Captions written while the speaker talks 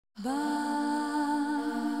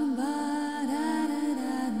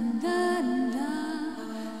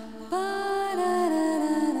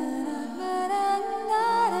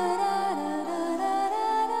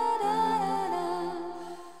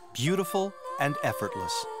Beautiful and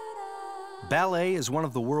effortless. Ballet is one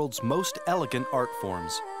of the world's most elegant art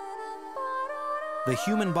forms. The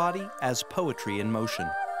human body as poetry in motion.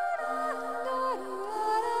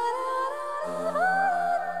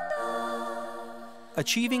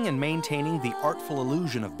 Achieving and maintaining the artful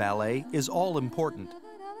illusion of ballet is all important,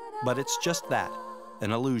 but it's just that,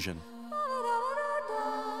 an illusion.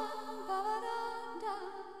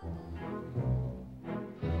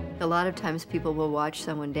 A lot of times people will watch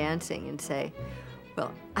someone dancing and say,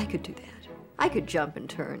 well, I could do that. I could jump and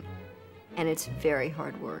turn. And it's very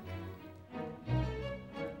hard work.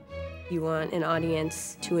 You want an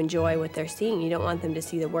audience to enjoy what they're seeing. You don't want them to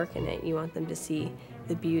see the work in it. You want them to see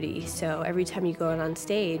the beauty. So every time you go out on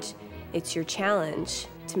stage, it's your challenge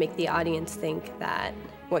to make the audience think that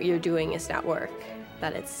what you're doing is not work,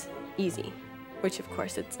 that it's easy, which of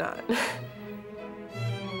course it's not.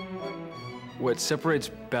 What separates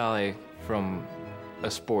ballet from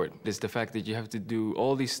a sport is the fact that you have to do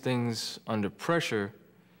all these things under pressure,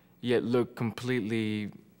 yet look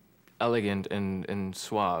completely elegant and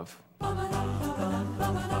suave.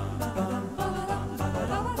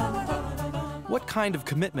 What kind of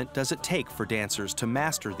commitment does it take for dancers to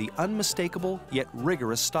master the unmistakable yet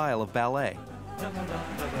rigorous style of ballet?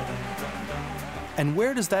 And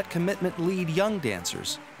where does that commitment lead young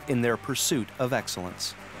dancers in their pursuit of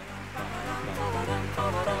excellence?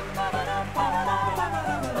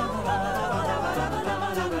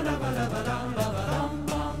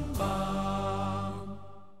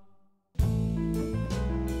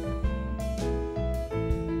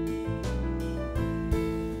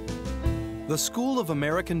 The School of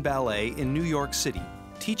American Ballet in New York City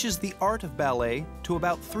teaches the art of ballet to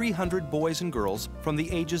about 300 boys and girls from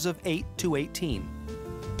the ages of 8 to 18.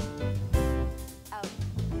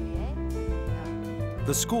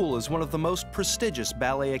 The school is one of the most prestigious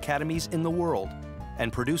ballet academies in the world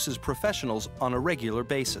and produces professionals on a regular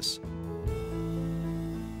basis.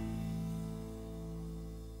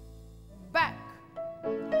 Back,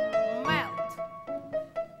 mount,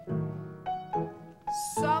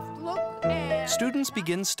 soft look and... Students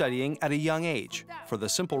begin studying at a young age for the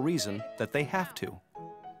simple reason that they have to.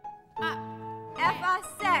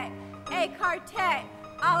 Effacé, écarté,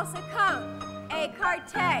 au second,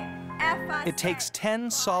 écarté. It takes 10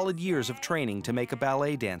 solid years of training to make a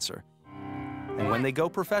ballet dancer. And when they go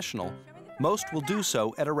professional, most will do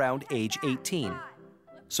so at around age 18.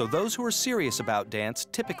 So those who are serious about dance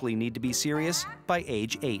typically need to be serious by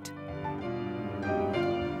age 8.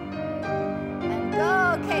 And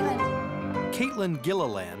go, Caitlin. Caitlin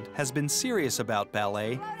Gilliland has been serious about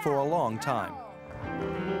ballet for a long time.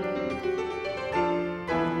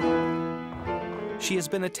 She has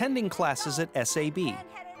been attending classes at SAB,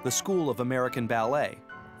 the School of American Ballet,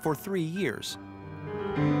 for 3 years.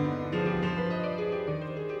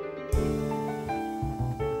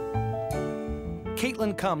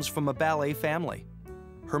 Caitlin comes from a ballet family.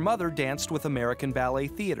 Her mother danced with American Ballet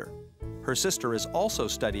Theater. Her sister is also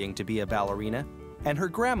studying to be a ballerina, and her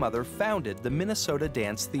grandmother founded the Minnesota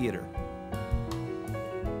Dance Theater.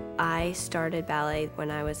 I started ballet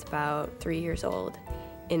when I was about 3 years old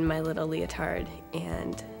in my little leotard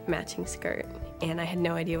and matching skirt. And I had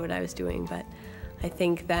no idea what I was doing, but I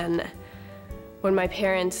think then when my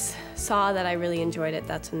parents saw that I really enjoyed it,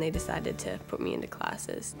 that's when they decided to put me into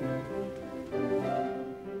classes.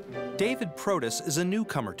 David Protus is a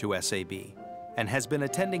newcomer to SAB and has been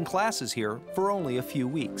attending classes here for only a few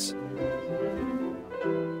weeks.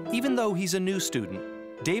 Even though he's a new student,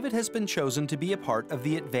 David has been chosen to be a part of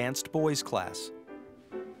the advanced boys class.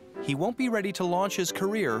 He won't be ready to launch his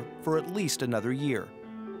career for at least another year.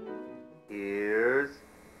 Here's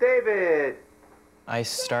David. I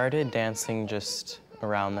started dancing just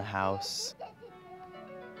around the house.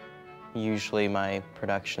 Usually my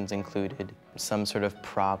productions included some sort of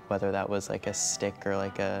prop, whether that was like a stick or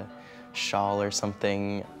like a shawl or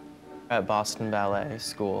something. At Boston Ballet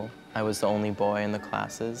School, I was the only boy in the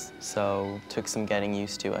classes, so it took some getting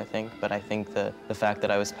used to, I think. But I think the fact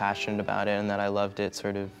that I was passionate about it and that I loved it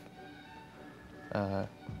sort of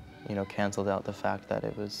you know, canceled out the fact that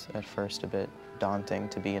it was at first a bit daunting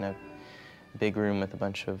to be in a big room with a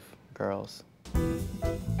bunch of girls.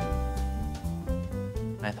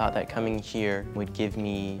 I thought that coming here would give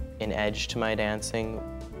me an edge to my dancing.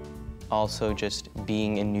 Also, just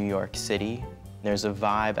being in New York City, there's a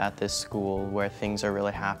vibe at this school where things are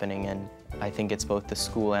really happening, and I think it's both the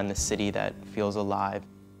school and the city that feels alive.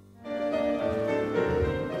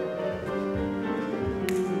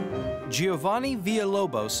 Giovanni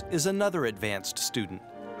Villalobos is another advanced student.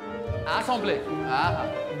 Assemblée.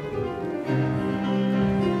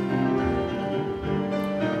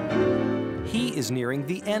 He is nearing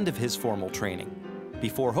the end of his formal training,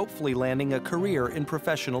 before hopefully landing a career in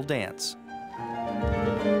professional dance.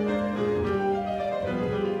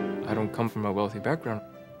 I don't come from a wealthy background.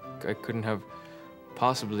 I couldn't have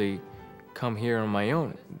possibly come here on my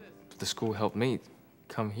own. The school helped me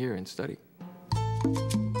come here and study.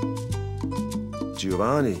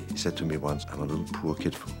 Giovanni said to me once, I'm a little poor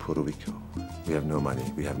kid from Puerto Rico. We have no money,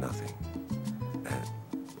 we have nothing. And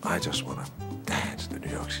I just want to dance the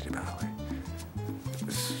New York City Ballet.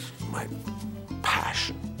 This is my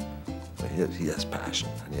passion. He has passion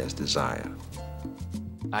and he has desire.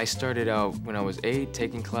 I started out when I was 8,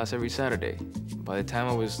 taking class every Saturday. By the time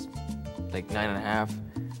I was like 9.5,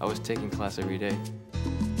 I was taking class every day.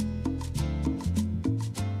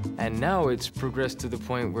 And now it's progressed to the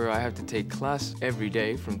point where I have to take class every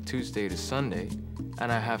day from Tuesday to Sunday,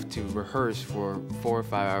 and I have to rehearse for 4 or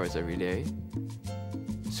 5 hours every day.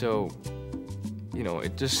 So, you know,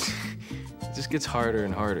 it just gets harder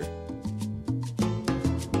and harder.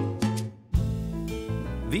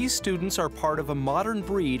 These students are part of a modern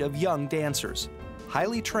breed of young dancers,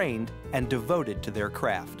 highly trained and devoted to their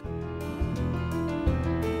craft.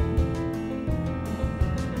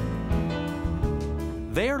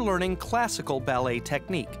 They are learning classical ballet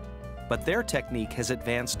technique, but their technique has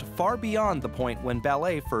advanced far beyond the point when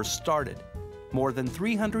ballet first started, more than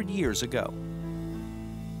 300 years ago.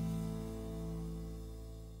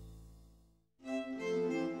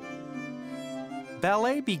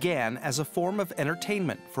 Ballet began as a form of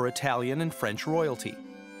entertainment for Italian and French royalty,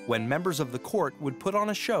 when members of the court would put on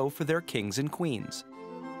a show for their kings and queens.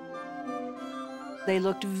 They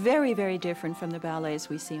looked very, very different from the ballets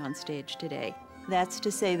we see on stage today. That's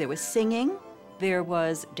to say, there was singing, there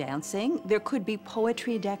was dancing, there could be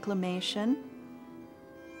poetry declamation.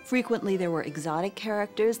 Frequently there were exotic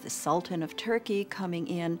characters, the Sultan of Turkey coming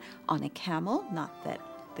in on a camel, not that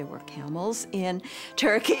there were camels in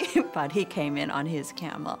Turkey, but he came in on his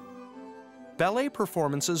camel. Ballet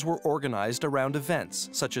performances were organized around events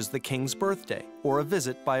such as the king's birthday or a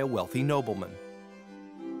visit by a wealthy nobleman.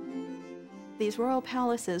 These royal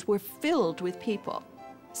palaces were filled with people,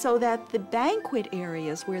 so that the banquet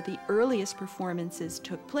areas where the earliest performances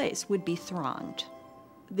took place would be thronged.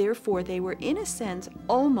 Therefore, they were, in a sense,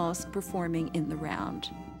 almost performing in the round.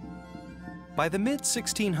 By the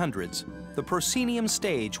mid-1600s, the proscenium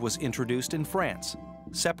stage was introduced in France,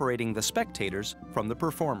 separating the spectators from the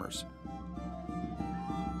performers.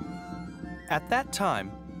 At that time,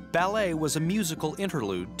 ballet was a musical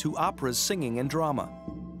interlude to opera's singing and drama.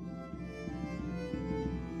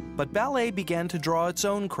 But ballet began to draw its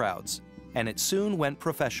own crowds, and it soon went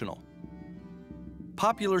professional.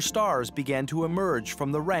 Popular stars began to emerge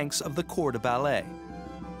from the ranks of the corps de ballet.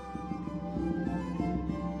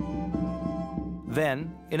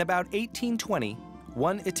 Then, in about 1820,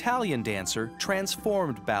 one Italian dancer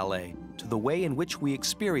transformed ballet to the way in which we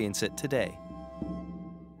experience it today.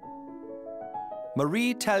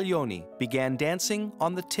 Marie Taglioni began dancing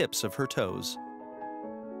on the tips of her toes.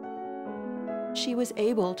 She was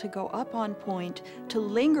able to go up on point, to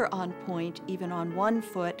linger on point, even on one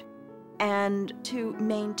foot, and to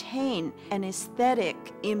maintain an aesthetic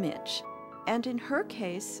image. And in her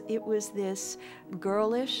case, it was this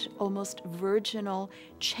girlish, almost virginal,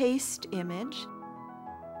 chaste image,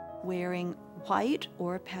 wearing white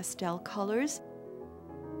or pastel colors.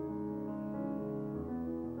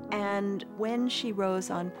 And when she rose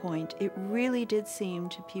on point, it really did seem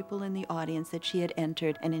to people in the audience that she had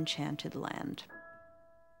entered an enchanted land.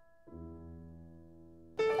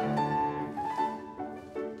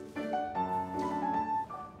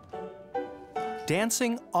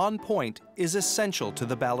 Dancing on point is essential to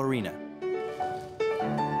the ballerina.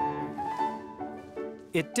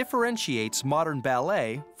 It differentiates modern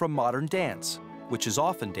ballet from modern dance, which is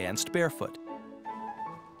often danced barefoot.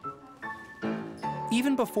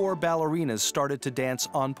 Even before ballerinas started to dance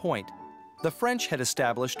on point, the French had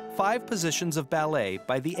established 5 positions of ballet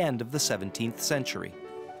by the end of the 17th century.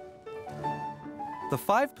 The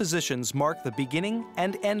 5 positions mark the beginning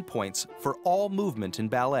and end points for all movement in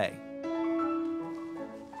ballet.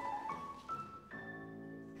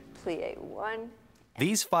 Plie 1.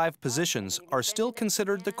 These 5 positions are still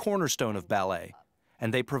considered the cornerstone of ballet,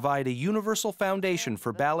 and they provide a universal foundation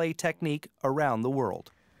for ballet technique around the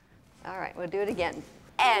world. All right, we'll do it again.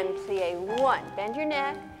 And plie 1. Bend your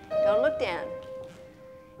neck. Don't look down.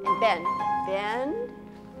 And bend. Bend.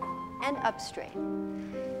 And up straight.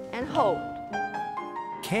 And hold.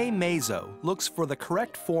 Kay Mazo looks for the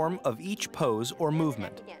correct form of each pose or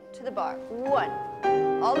movement. Again, to the bar.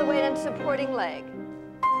 1. All the way down to supporting leg.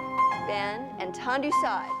 Bend and tendu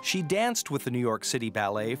side. She danced with the New York City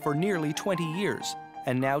Ballet for nearly 20 years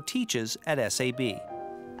and now teaches at SAB.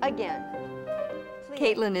 Again.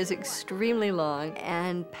 Caitlin is extremely long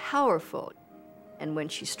and powerful. And when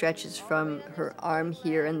she stretches from her arm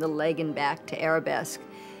here and the leg and back to arabesque,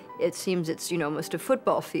 it seems it's, almost a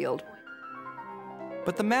football field.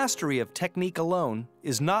 But the mastery of technique alone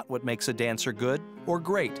is not what makes a dancer good or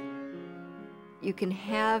great. You can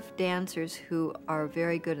have dancers who are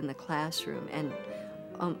very good in the classroom and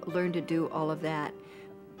learn to do all of that,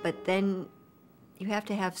 but then you have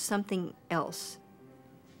to have something else.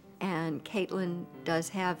 And Caitlin does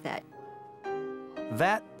have that.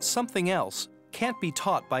 That something else can't be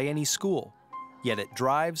taught by any school, yet it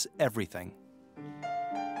drives everything.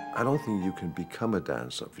 I don't think you can become a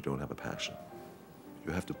dancer if you don't have a passion.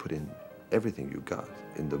 You have to put in everything you got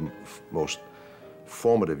in the most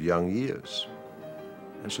formative young years.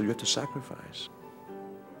 And so you have to sacrifice.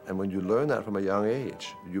 And when you learn that from a young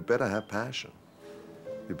age, you better have passion.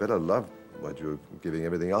 You better love what you're giving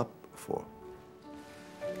everything up for.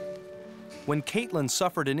 When Caitlin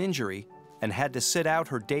suffered an injury and had to sit out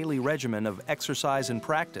her daily regimen of exercise and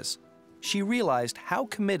practice, she realized how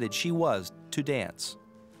committed she was to dance.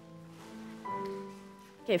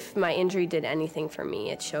 If my injury did anything for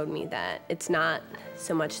me, it showed me that it's not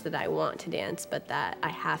so much that I want to dance, but that I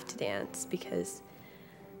have to dance because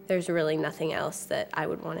there's really nothing else that I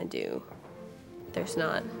would want to do. There's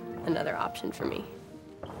not another option for me.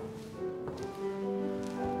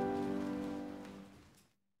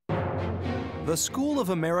 The School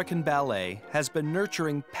of American Ballet has been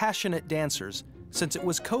nurturing passionate dancers since it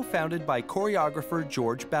was co-founded by choreographer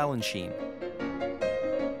George Balanchine.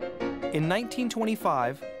 In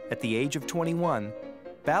 1925, at the age of 21,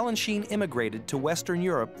 Balanchine immigrated to Western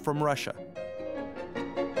Europe from Russia.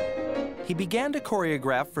 He began to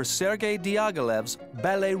choreograph for Sergei Diaghilev's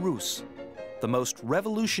Ballet Russe, the most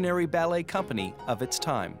revolutionary ballet company of its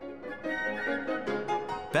time.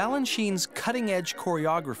 Balanchine's cutting-edge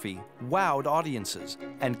choreography wowed audiences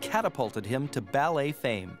and catapulted him to ballet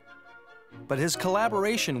fame. But his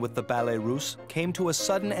collaboration with the Ballet Russe came to a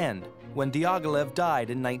sudden end when Diaghilev died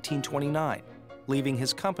in 1929, leaving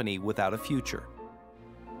his company without a future.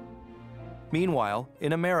 Meanwhile,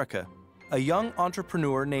 in America, a young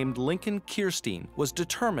entrepreneur named Lincoln Kirstein was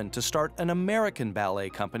determined to start an American ballet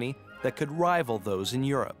company that could rival those in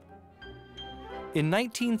Europe. In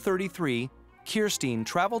 1933, Kirstein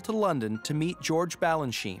traveled to London to meet George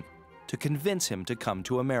Balanchine to convince him to come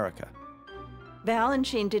to America.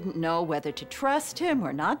 Balanchine didn't know whether to trust him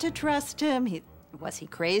or not to trust him. Was he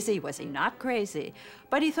crazy? Was he not crazy?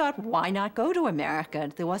 But he thought, why not go to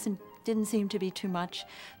America? There didn't seem to be too much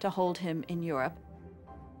to hold him in Europe.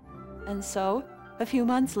 And so, a few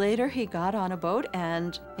months later, he got on a boat,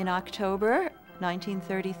 and in October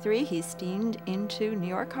 1933, he steamed into New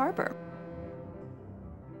York Harbor.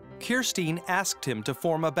 Kirstein asked him to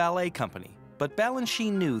form a ballet company, but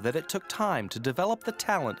Balanchine knew that it took time to develop the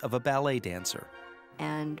talent of a ballet dancer.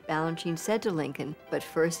 And Balanchine said to Lincoln, but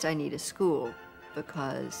first I need a school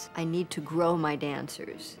because I need to grow my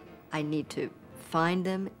dancers. I need to find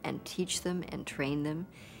them and teach them and train them,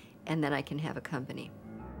 and then I can have a company.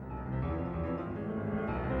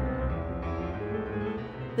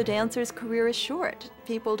 The dancer's career is short.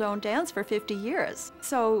 People don't dance for 50 years.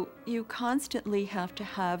 So you constantly have to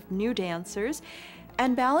have new dancers,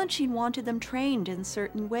 and Balanchine wanted them trained in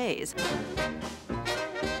certain ways.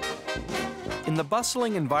 In the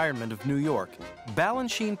bustling environment of New York,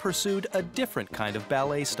 Balanchine pursued a different kind of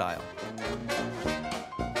ballet style.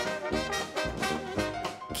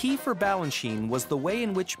 Key for Balanchine was the way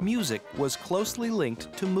in which music was closely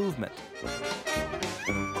linked to movement.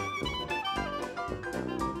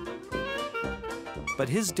 But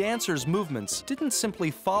his dancers' movements didn't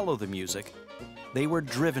simply follow the music, they were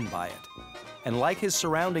driven by it. And like his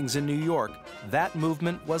surroundings in New York, that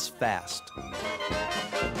movement was fast.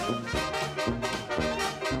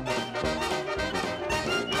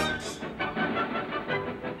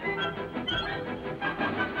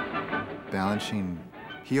 Balanchine,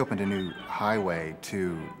 he opened a new highway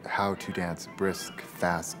to how to dance brisk,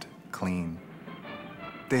 fast, clean.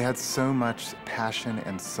 They had so much passion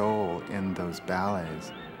and soul in those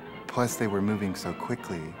ballets. Plus, they were moving so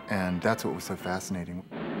quickly, and that's what was so fascinating.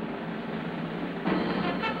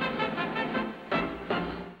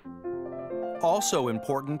 Also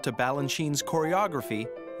important to Balanchine's choreography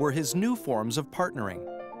were his new forms of partnering.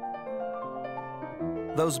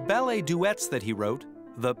 Those ballet duets that he wrote,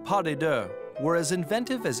 the pas de deux, were as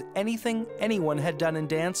inventive as anything anyone had done in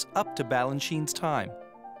dance up to Balanchine's time,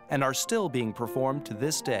 and are still being performed to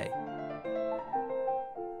this day.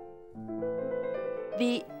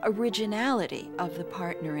 The originality of the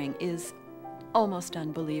partnering is almost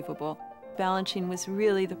unbelievable. Balanchine was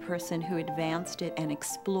really the person who advanced it and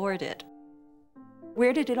explored it.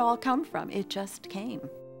 Where did it all come from? It just came.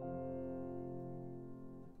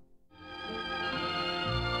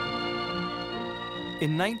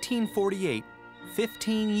 In 1948,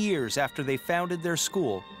 15 years after they founded their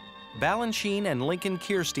school, Balanchine and Lincoln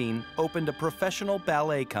Kirstein opened a professional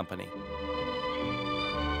ballet company.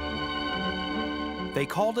 They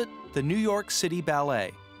called it the New York City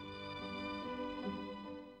Ballet.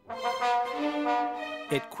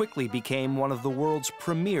 It quickly became one of the world's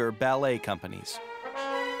premier ballet companies.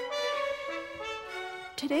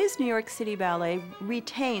 Today's New York City Ballet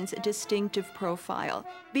retains a distinctive profile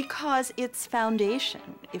because its foundation,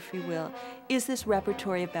 if you will, is this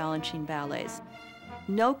repertory of Balanchine ballets.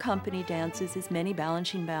 No company dances as many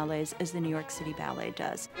Balanchine ballets as the New York City Ballet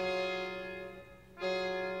does.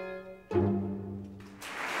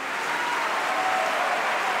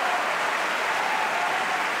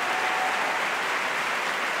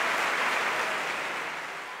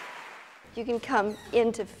 You can come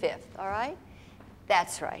into fifth, all right?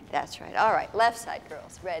 That's right, that's right. All right, left side,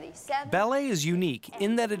 girls. Ready, 7. Ballet is unique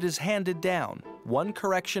in that it is handed down, one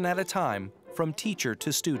correction at a time, from teacher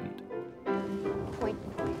to student. Point.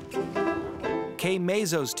 Kay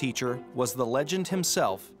Mazo's teacher was the legend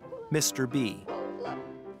himself, Mr. B.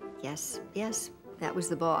 Yes, yes, that was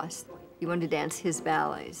the boss. He wanted to dance his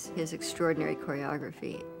ballets, his extraordinary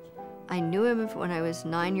choreography. I knew him when I was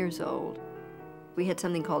 9 years old. We had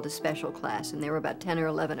something called a special class, and there were about 10 or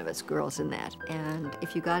 11 of us girls in that. And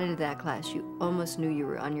if you got into that class, you almost knew you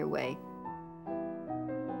were on your way.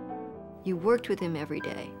 You worked with him every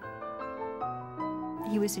day.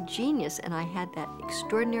 He was a genius, and I had that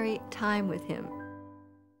extraordinary time with him.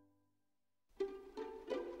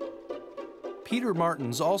 Peter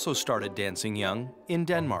Martens also started dancing young in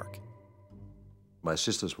Denmark. My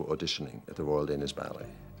sisters were auditioning at the Royal Danish Ballet,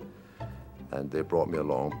 and they brought me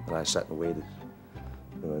along, and I sat and waited,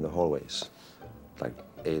 in the hallways, like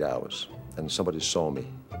 8 hours. And somebody saw me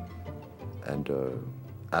and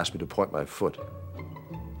asked me to point my foot.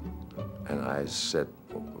 And I said,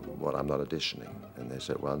 well, I'm not auditioning. And they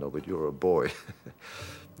said, well, no, but you're a boy.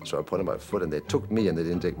 So I pointed my foot, and they took me, and they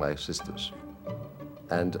didn't take my sisters.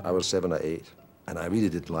 And I was 7 or 8, and I really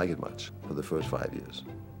didn't like it much for the first 5 years.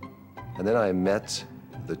 And then I met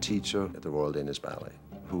the teacher at the Royal Danish Ballet,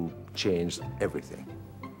 who changed everything.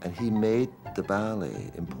 And he made the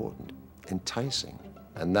ballet important, enticing.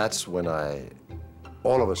 And that's when I,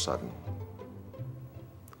 all of a sudden,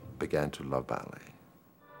 began to love ballet.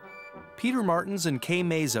 Peter Martens and Kay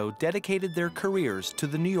Mazo dedicated their careers to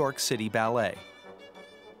the New York City Ballet.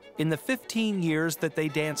 In the 15 years that they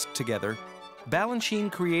danced together,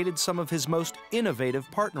 Balanchine created some of his most innovative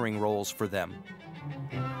partnering roles for them.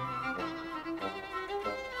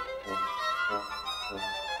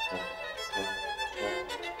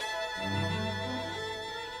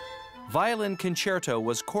 Violin Concerto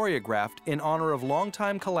was choreographed in honor of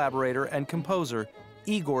longtime collaborator and composer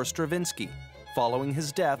Igor Stravinsky, following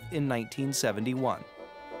his death in 1971.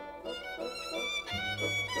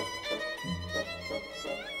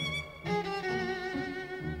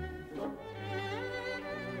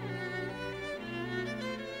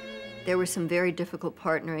 There were some very difficult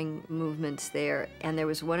partnering movements there, and there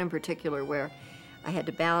was one in particular where I had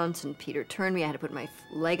to balance, and Peter turned me. I had to put my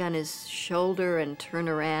leg on his shoulder and turn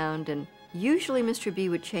around. And usually Mr. B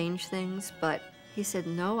would change things, but he said,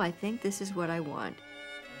 no, I think this is what I want.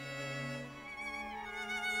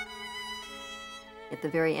 At the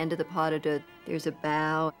very end of the pas de deux, there's a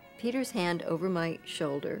bow. Peter's hand over my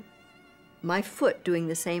shoulder, my foot doing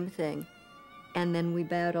the same thing, and then we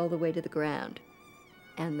bowed all the way to the ground.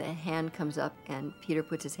 And the hand comes up, and Peter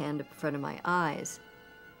puts his hand up in front of my eyes.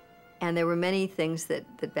 And there were many things that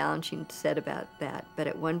Balanchine said about that, but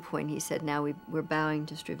at one point he said, now we're bowing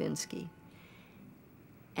to Stravinsky.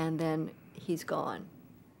 And then he's gone.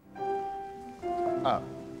 Up.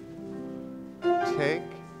 Take.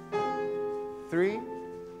 3.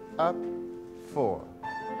 Up. 4.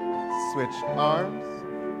 Switch arms.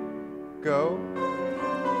 Go.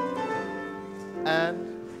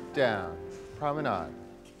 And down. Promenade.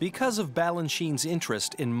 Because of Balanchine's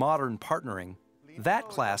interest in modern partnering, that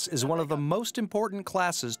class is one of the most important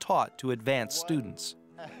classes taught to advanced students.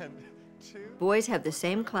 Boys have the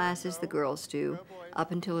same classes the girls do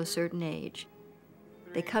up until a certain age.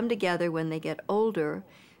 They come together when they get older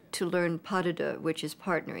to learn pas de deux, which is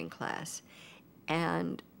partnering class.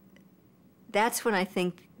 And That's when I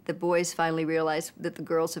think the boys finally realize that the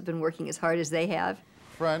girls have been working as hard as they have.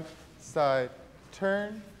 Front, side,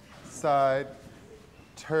 turn,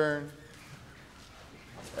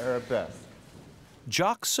 arabesque.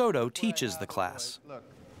 Jock Soto teaches the class. Look,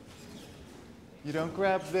 you don't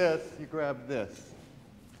grab this, you grab this.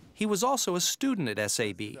 He was also a student at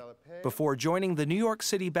SAB before joining the New York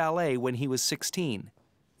City Ballet when he was 16,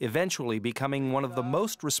 eventually becoming one of the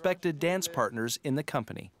most respected dance partners in the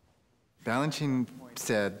company. Balanchine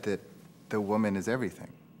said that the woman is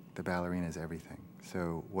everything. The ballerina is everything.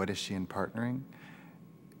 So what is she in partnering?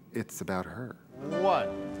 It's about her.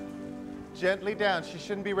 1. Gently down. She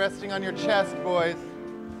shouldn't be resting on your chest, boys.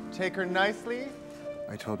 Take her nicely.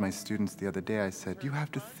 I told my students the other day, I said, you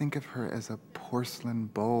have to think of her as a porcelain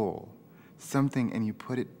bowl. Something, and you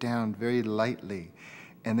put it down very lightly,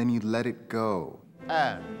 and then you let it go.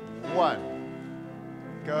 And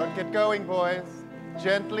 1. Go, get going, boys.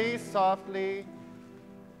 Gently, softly,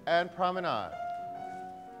 and promenade.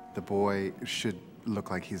 The boy should look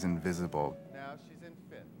like he's invisible. Now she's in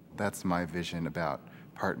fifth. That's my vision about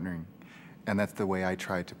partnering. And that's the way I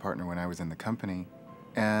tried to partner when I was in the company.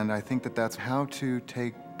 And I think that that's how to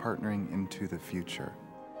take partnering into the future.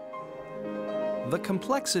 The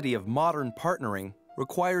complexity of modern partnering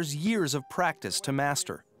requires years of practice to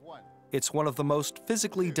master. It's one of the most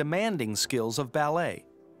physically demanding skills of ballet.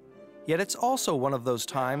 Yet it's also one of those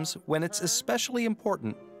times when it's especially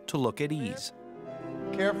important to look at ease.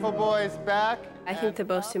 Careful, boys, back. I think the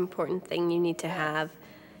most important thing you need to have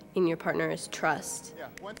in your partner is trust. Yeah,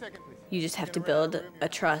 1 second, please. You just have to build a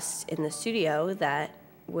trust in the studio that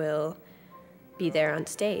will be there on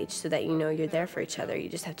stage so that you know you're there for each other. You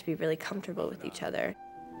just have to be really comfortable with each other.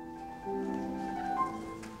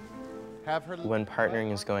 When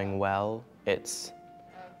partnering is going well, it's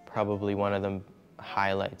probably one of the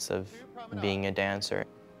highlights of being a dancer.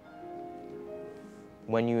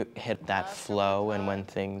 When you hit that flow and when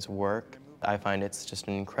things work, I find it's just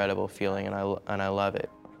an incredible feeling, and I love it.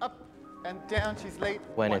 Up and down, she's late.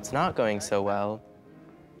 When it's not going so well,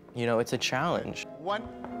 you know, it's a challenge. 1,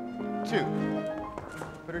 2.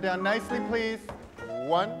 Put her down nicely, please.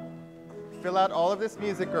 1. Fill out all of this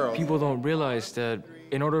music, girls. People don't realize that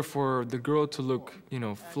in order for the girl to look, you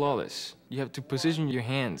know, flawless, you have to position your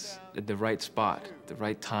hands at the right spot, the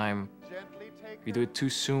right time. If you do it too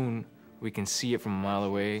soon, we can see it from a mile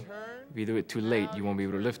away. If you do it too late, you won't be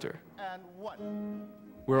able to lift her.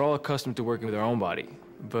 We're all accustomed to working with our own body,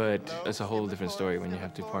 but it's a whole different story when you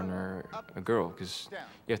have to partner a girl, because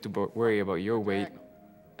you have to worry about your weight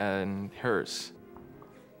and hers.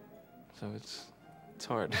 So it's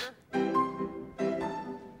hard.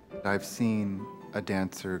 I've seen a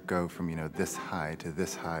dancer go from, you know, this high to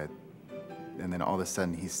this high, and then all of a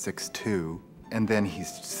sudden he's 6'2", and then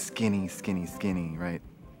he's skinny, skinny, skinny, right?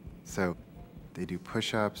 So they do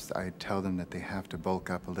push-ups. I tell them that they have to bulk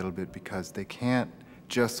up a little bit because they can't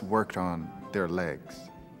just work on their legs.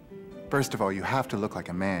 First of all, you have to look like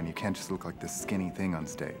a man. You can't just look like this skinny thing on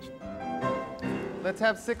stage. Let's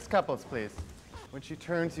have 6 couples, please. When she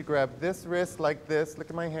turns, you grab this wrist like this. Look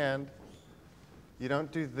at my hand. You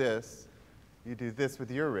don't do this. You do this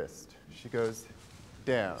with your wrist. She goes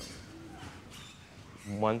down.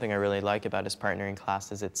 One thing I really like about his partnering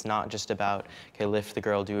class is it's not just about, okay, lift the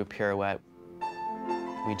girl, do a pirouette.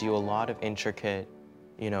 We do a lot of intricate,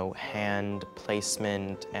 you know, hand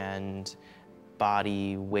placement and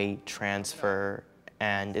body weight transfer,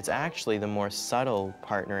 and it's actually the more subtle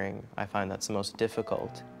partnering I find that's the most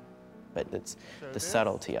difficult, but it's the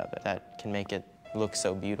subtlety of it that can make it look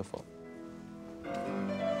so beautiful.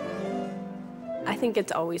 I think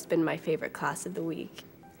it's always been my favorite class of the week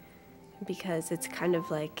because it's kind of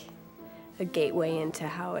like a gateway into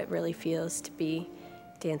how it really feels to be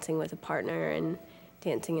dancing with a partner and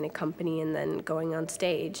dancing in a company and then going on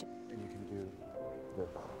stage. And you can do this.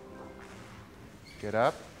 Get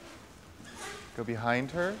up, go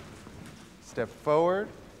behind her, step forward,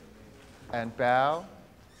 and bow,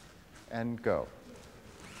 and go.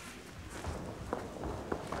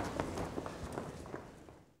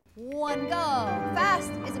 One go.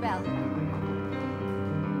 Fast, Isabel.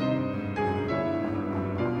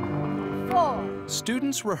 4.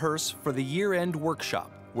 Students rehearse for the year-end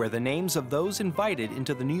workshop, where the names of those invited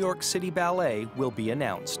into the New York City Ballet will be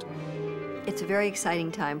announced. It's a very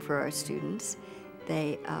exciting time for our students.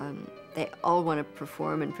 They all want to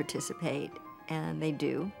perform and participate, and they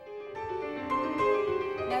do.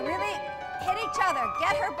 Now really hit each other.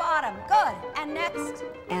 Get her bottom. Good. And next.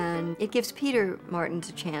 And it gives Peter Martins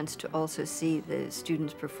a chance to also see the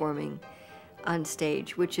students performing on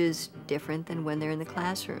stage, which is different than when they're in the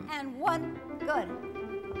classroom. And 1. Good.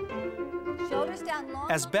 Shoulders down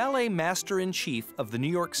long. As ballet master-in-chief of the New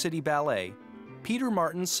York City Ballet, Peter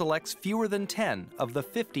Martin selects fewer than 10 of the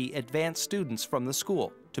 50 advanced students from the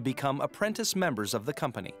school to become apprentice members of the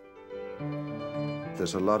company.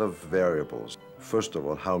 There's a lot of variables. First of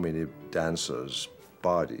all, how many dancers'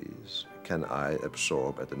 bodies can I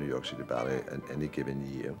absorb at the New York City Ballet in any given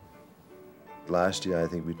year? Last year, I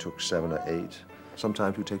think we took 7 or 8.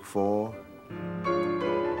 Sometimes we take 4.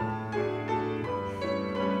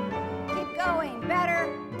 Keep going, better.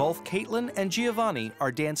 Both Caitlin and Giovanni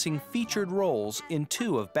are dancing featured roles in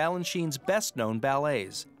 2 of Balanchine's best-known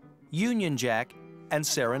ballets, Union Jack and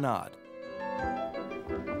Serenade.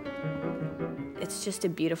 It's just a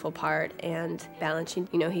beautiful part, and Balanchine,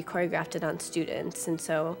 you know, he choreographed it on students, and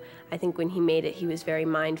so I think when he made it, he was very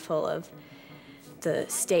mindful of the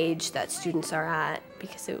stage that students are at,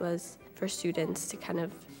 because it was for students to kind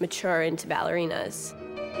of mature into ballerinas.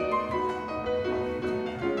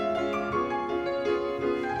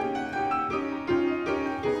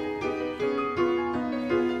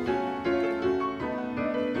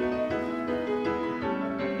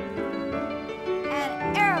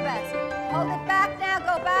 And arabesque. Hold it back now.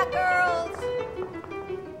 Go back, girls.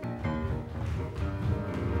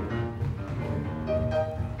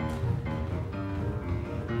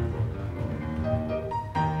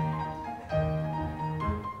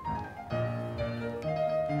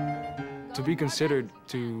 To be considered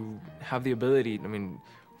to have the ability, I mean,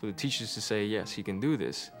 for the teachers to say, yes, he can do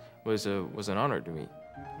this, was an honor to me.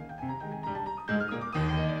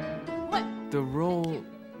 The role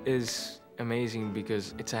is amazing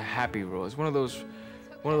because it's a happy role. It's one of those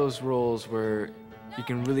roles where you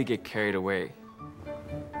can really get carried away.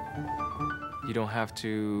 You don't have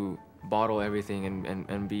to bottle everything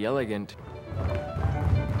and be elegant.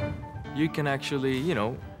 You can actually, you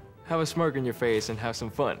know, have a smirk on your face and have some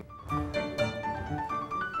fun.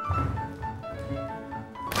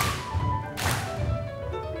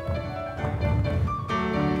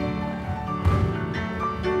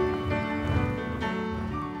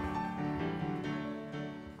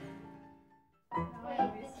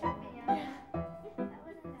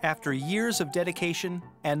 After years of dedication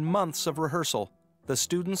and months of rehearsal, the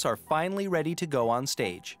students are finally ready to go on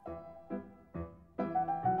stage.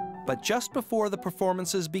 But just before the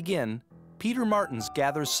performances begin, Peter Martins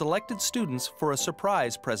gathers selected students for a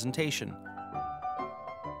surprise presentation.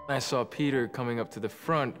 I saw Peter coming up to the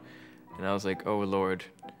front, and I was like, oh, Lord,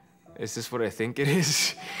 is this what I think it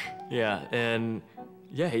is? Yeah, and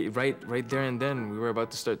yeah, right there and then, we were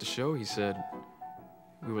about to start the show, he said,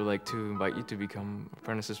 we would like to invite you to become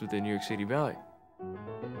apprentices with the New York City Ballet.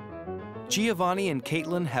 Giovanni and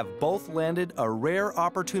Caitlin have both landed a rare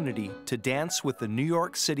opportunity to dance with the New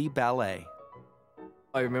York City Ballet.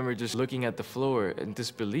 I remember just looking at the floor in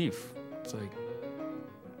disbelief. It's like,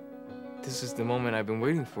 this is the moment I've been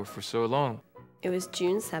waiting for so long. It was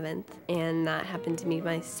June 7th, and that happened to be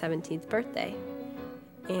my 17th birthday.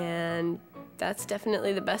 And that's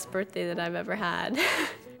definitely the best birthday that I've ever had.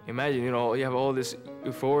 Imagine, you know, you have all this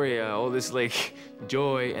euphoria, all this like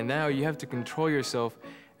joy, and now you have to control yourself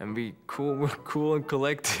and be cool and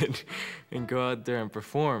collected and go out there and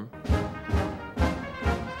perform.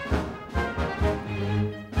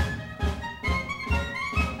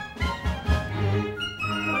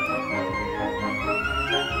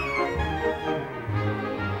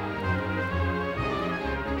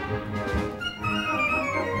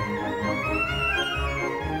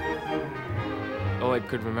 All I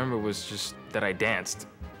could remember was just that I danced.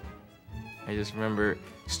 I just remember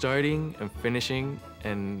starting and finishing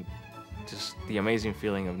and just the amazing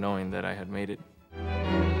feeling of knowing that I had made it.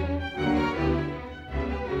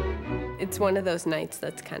 It's one of those nights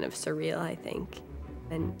that's kind of surreal, I think.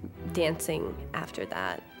 And dancing after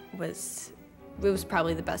that was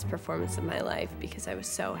probably the best performance of my life because I was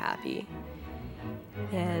so happy.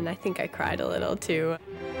 And I think I cried a little too.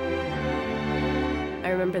 I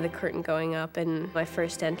remember the curtain going up and my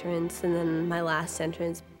first entrance and then my last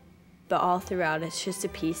entrance. But all throughout, it's just a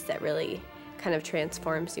piece that really kind of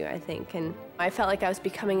transforms you, I think. And I felt like I was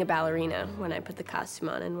becoming a ballerina when I put the costume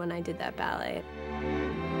on and when I did that ballet.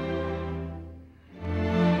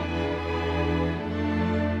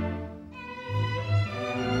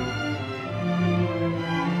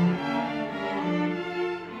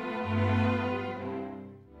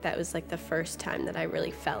 That was like the first time that I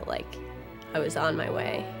really felt like I was on my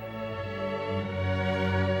way.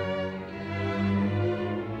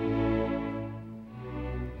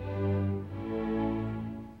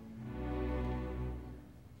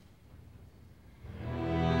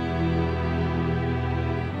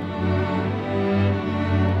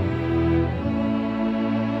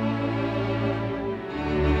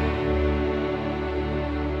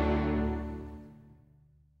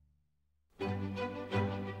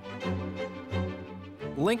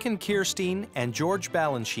 Lincoln Kirstein and George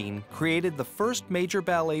Balanchine created the first major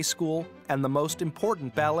ballet school and the most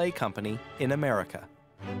important ballet company in America.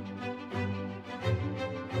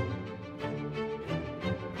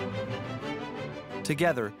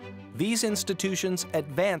 Together, these institutions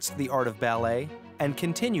advanced the art of ballet and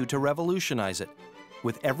continue to revolutionize it,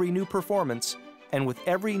 with every new performance and with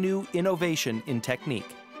every new innovation in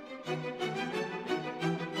technique.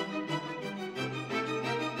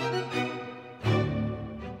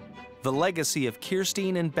 The legacy of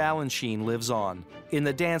Kirstein and Balanchine lives on in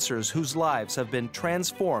the dancers whose lives have been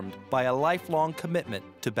transformed by a lifelong commitment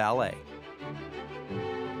to ballet.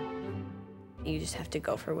 You just have to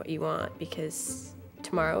go for what you want, because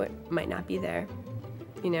tomorrow it might not be there,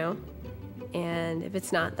 you know? And if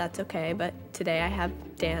it's not, that's okay, but today I have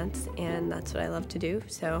dance, and that's what I love to do,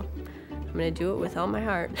 so I'm gonna do it with all my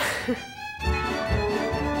heart.